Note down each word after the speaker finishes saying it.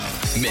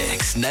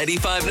Mix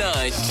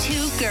 95.9.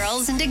 Two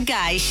Girls and a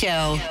Guy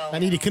Show. I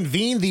need to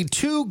convene the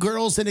Two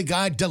Girls and a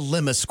Guy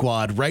Dilemma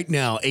Squad right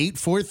now.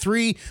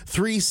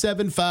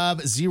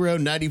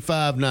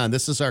 843-375-0959.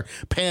 This is our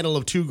panel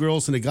of Two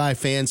Girls and a Guy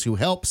fans who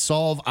help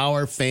solve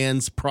our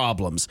fans'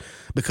 problems.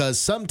 Because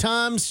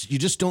sometimes you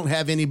just don't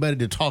have anybody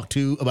to talk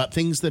to about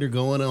things that are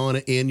going on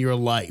in your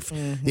life.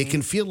 Mm-hmm. It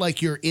can feel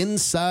like you're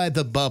inside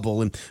the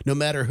bubble, and no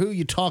matter who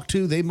you talk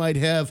to, they might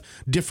have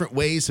different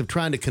ways of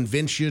trying to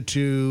convince you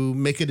to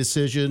make a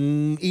decision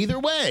either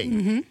way.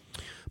 Mm-hmm.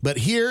 But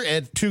here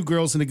at Two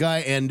Girls and a Guy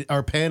and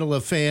our panel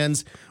of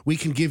fans, we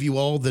can give you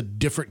all the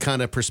different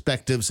kind of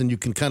perspectives, and you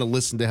can kind of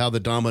listen to how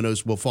the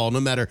dominoes will fall no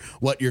matter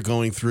what you're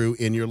going through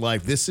in your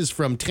life. This is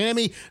from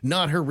Tammy,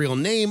 not her real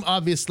name,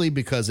 obviously,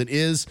 because it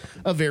is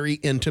a very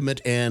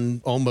intimate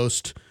and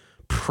almost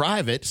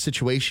private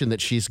situation that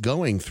she's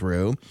going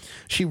through.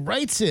 She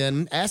writes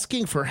in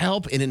asking for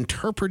help in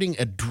interpreting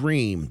a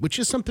dream, which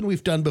is something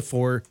we've done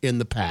before in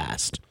the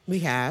past.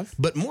 We have.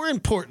 But more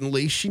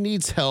importantly, she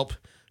needs help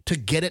to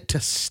get it to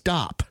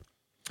stop.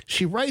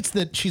 She writes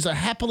that she's a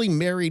happily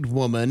married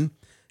woman,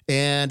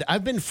 and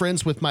I've been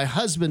friends with my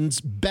husband's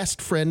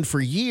best friend for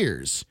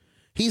years.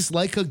 He's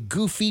like a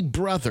goofy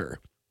brother.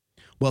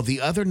 Well,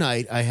 the other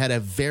night I had a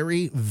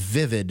very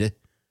vivid,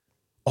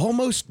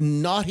 almost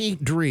naughty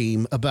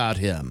dream about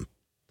him.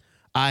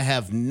 I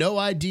have no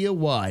idea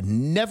why.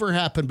 Never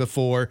happened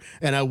before,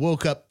 and I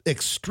woke up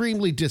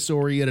extremely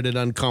disoriented and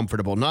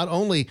uncomfortable. Not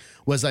only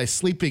was I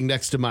sleeping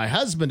next to my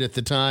husband at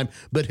the time,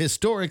 but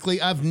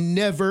historically, I've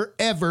never,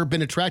 ever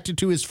been attracted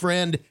to his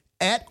friend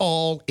at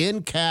all,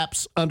 in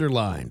caps,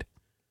 underlined.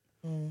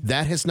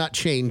 That has not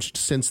changed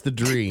since the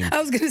dream. I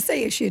was going to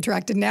say, is she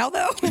attracted now,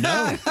 though?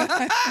 No.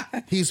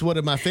 He's one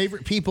of my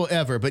favorite people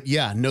ever, but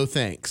yeah, no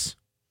thanks.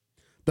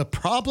 The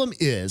problem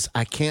is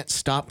I can't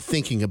stop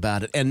thinking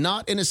about it, and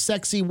not in a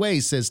sexy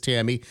way, says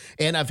Tammy,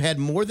 and I've had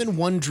more than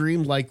one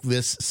dream like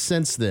this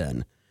since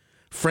then.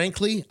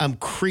 Frankly, I'm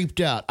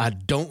creeped out. I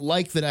don't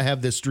like that I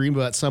have this dream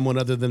about someone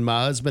other than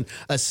my husband,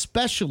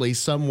 especially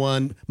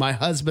someone my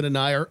husband and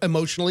I are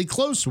emotionally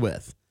close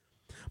with.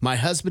 My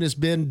husband has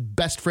been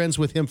best friends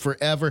with him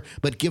forever,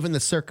 but given the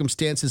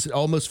circumstances, it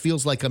almost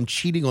feels like I'm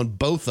cheating on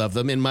both of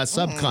them in my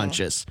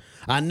subconscious.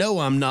 I know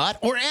I'm not,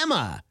 or am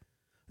I?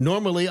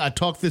 Normally, I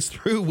talk this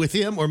through with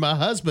him or my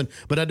husband,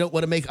 but I don't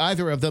want to make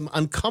either of them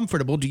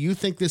uncomfortable. Do you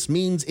think this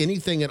means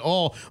anything at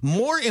all?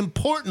 More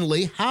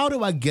importantly, how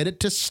do I get it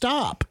to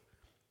stop?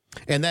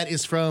 And that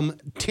is from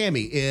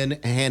Tammy in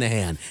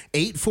Hanahan.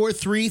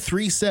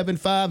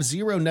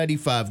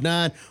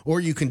 843-375-0959, or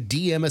you can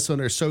DM us on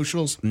our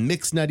socials,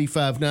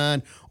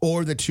 Mix959,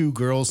 or the Two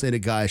Girls and a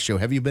Guy Show.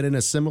 Have you been in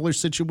a similar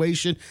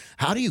situation?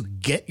 How do you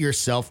get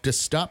yourself to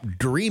stop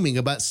dreaming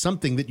about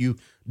something that you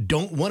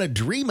don't want to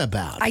dream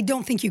about? I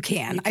don't think you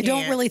can. I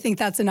don't really think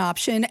that's an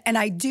option. And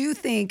I do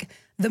think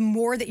the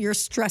more that you're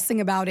stressing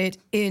about it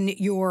in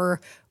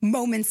your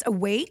moments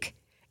awake,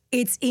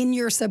 it's in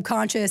your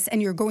subconscious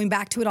and you're going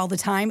back to it all the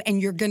time,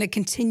 and you're going to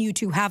continue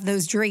to have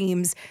those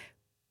dreams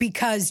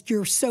because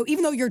you're so,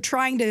 even though you're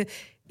trying to,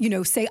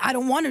 say, I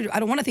don't want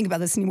to think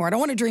about this anymore. I don't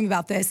want to dream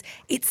about this.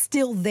 It's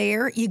still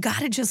there. You got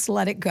to just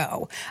let it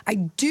go. I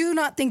do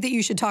not think that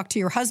you should talk to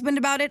your husband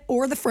about it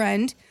or the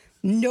friend.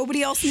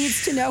 Nobody else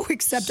needs to know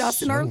except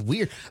us and our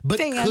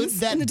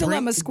fans in the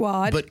Dilemma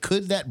Squad. But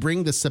could that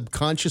bring the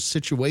subconscious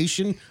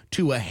situation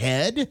to a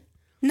head?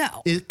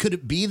 No. Could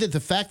it be that the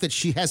fact that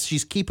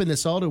she's keeping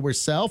this all to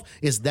herself,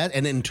 is that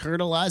and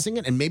internalizing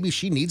it, and maybe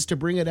she needs to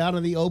bring it out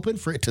in the open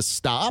for it to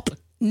stop?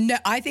 No,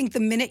 I think the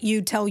minute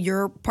you tell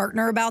your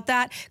partner about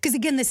that, because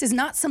again, this is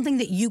not something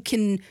that you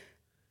can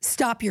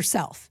stop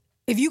yourself.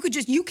 If you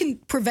could you can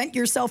prevent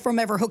yourself from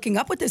ever hooking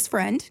up with this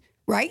friend,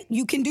 right?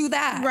 You can do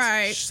that.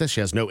 Right. She says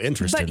she has no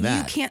interest in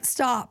that. But you can't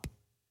stop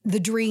the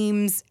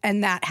dreams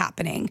and that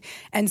happening.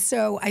 And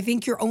so I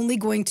think you're only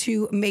going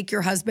to make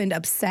your husband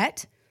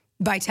upset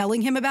by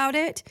telling him about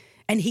it.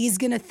 And he's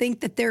going to think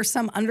that there's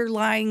some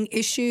underlying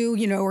issue,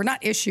 or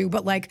not issue,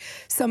 but like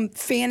some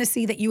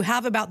fantasy that you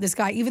have about this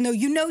guy, even though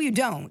you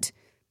don't.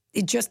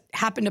 It just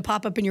happened to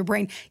pop up in your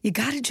brain. You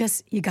got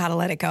to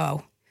let it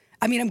go.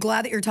 I mean, I'm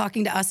glad that you're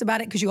talking to us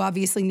about it because you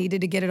obviously needed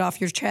to get it off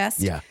your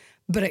chest. Yeah.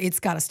 But it's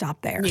got to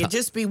stop there. Yeah,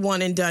 just be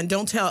one and done.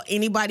 Don't tell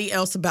anybody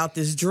else about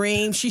this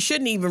dream. She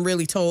shouldn't even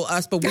really told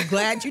us, but we're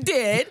glad you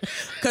did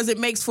because it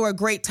makes for a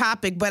great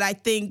topic. But I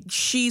think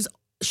she's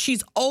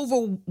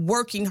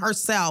overworking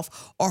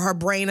herself or her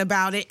brain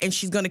about it, and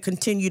she's going to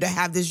continue to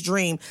have this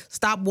dream.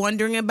 Stop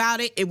wondering about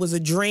it. It was a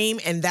dream,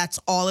 and that's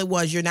all it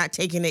was. You're not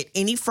taking it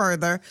any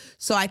further,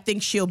 so I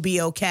think she'll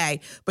be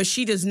okay. But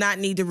she does not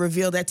need to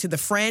reveal that to the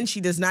friend.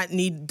 She does not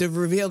need to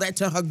reveal that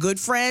to her good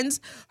friends,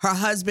 her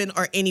husband,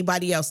 or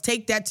anybody else.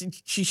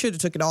 She should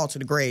have took it all to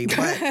the grave,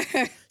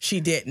 but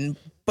she didn't.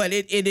 But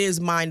it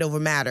is mind over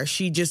matter.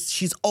 She's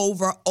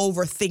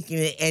overthinking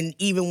it. And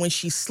even when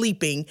she's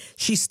sleeping,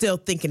 she's still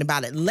thinking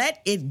about it.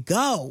 Let it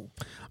go.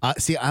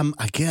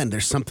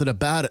 There's something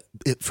about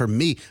it for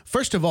me.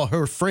 First of all,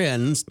 her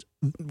friends,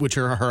 which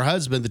are her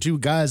husband, the two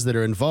guys that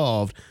are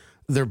involved,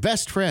 they're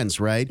best friends,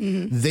 right?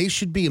 They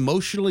should be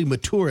emotionally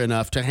mature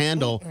enough to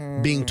handle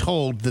being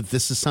told that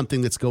this is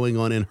something that's going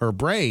on in her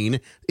brain,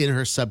 in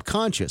her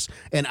subconscious.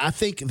 And I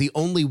think the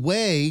only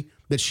way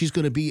that she's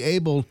going to be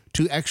able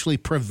to actually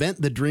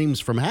prevent the dreams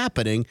from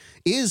happening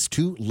is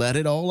to let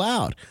it all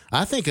out.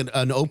 I think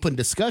an open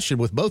discussion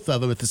with both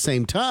of them at the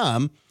same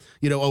time,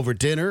 over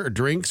dinner or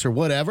drinks or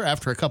whatever,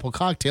 after a couple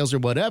cocktails or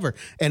whatever,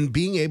 and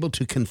being able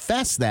to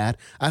confess that,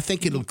 I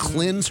think it'll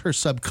cleanse her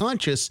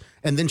subconscious,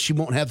 and then she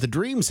won't have the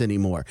dreams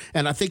anymore.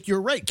 And I think you're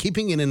right.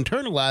 Keeping and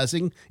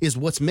internalizing is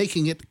what's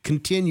making it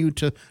continue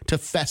to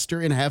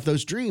fester and have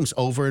those dreams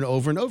over and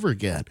over and over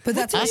again. But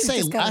that's what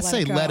I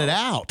say let it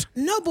out.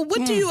 No, but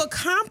what do you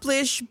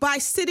accomplish by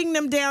sitting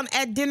them down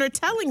at dinner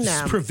telling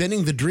them? It's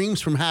preventing the dreams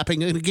from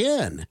happening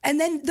again. And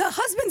then the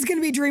husband's going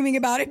to be dreaming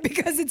about it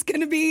because it's going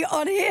to be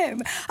on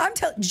him. I'm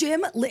telling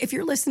Jim, if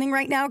you're listening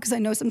right now, because I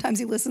know sometimes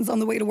he listens on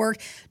the way to work,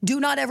 do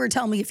not ever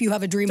tell me if you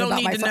have a dream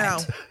about my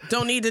friend.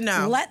 Don't need to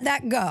know. Let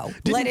that go.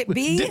 Let it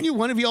be. Didn't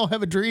one of y'all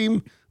have a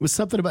dream with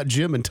something about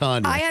Jim and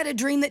Tanya? I had a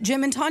dream that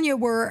Jim and Tanya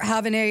were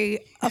having a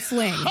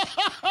fling. And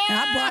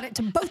I brought it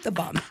to both of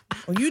them.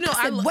 Well,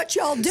 I said, what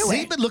y'all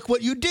doing? See, but look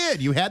what you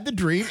did. You had the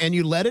dream and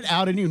you let it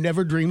out and you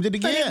never dreamed it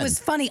again. But it was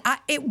funny.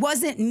 It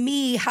wasn't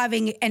me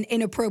having an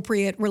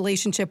inappropriate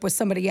relationship with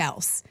somebody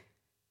else.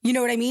 You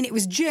know what I mean? It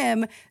was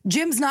Jim.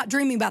 Jim's not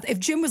dreaming about that. If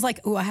Jim was like,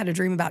 oh, I had a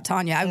dream about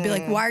Tanya, I would be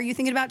like, why are you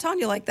thinking about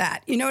Tanya like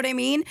that? You know what I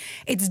mean?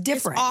 It's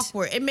different. It's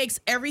awkward. It makes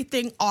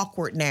everything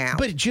awkward now.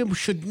 But Jim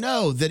should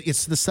know that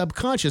it's the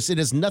subconscious. It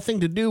has nothing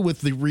to do with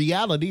the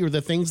reality or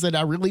the things that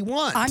I really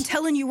want. I'm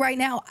telling you right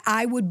now,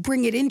 I would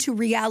bring it into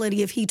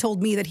reality if he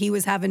told me that he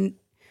was having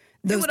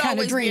those kind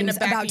of dreams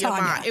about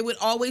Tanya. It would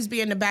always be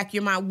in the back of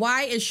your mind.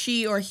 Why is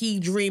she or he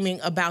dreaming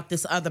about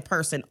this other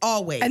person?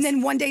 Always. And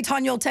then one day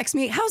Tanya will text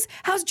me,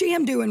 how's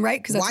Jam doing,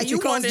 right? Because that's what you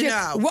call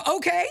Jam. Well,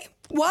 okay.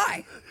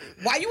 Why?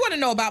 Why you want to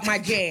know about my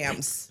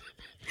jams?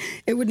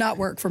 It would not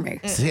work for me.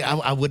 See,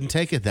 I wouldn't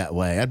take it that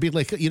way. I'd be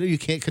like, you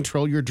can't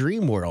control your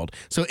dream world.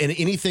 So, and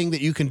anything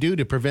that you can do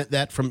to prevent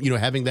that from,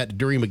 having that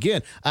dream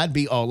again, I'd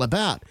be all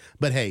about.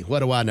 But hey, what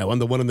do I know? I'm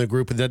the one in the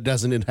group that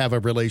doesn't have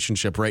a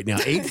relationship right now.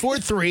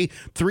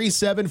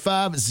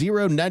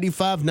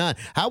 843-375-0959.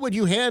 How would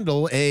you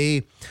handle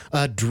a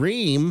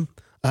dream,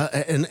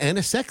 and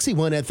a sexy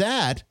one at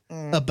that,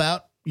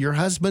 about your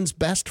husband's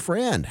best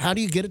friend? How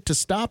do you get it to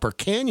stop, or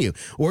can you?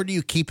 Or do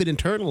you keep it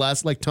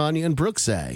internalized like Tanya and Brooke say?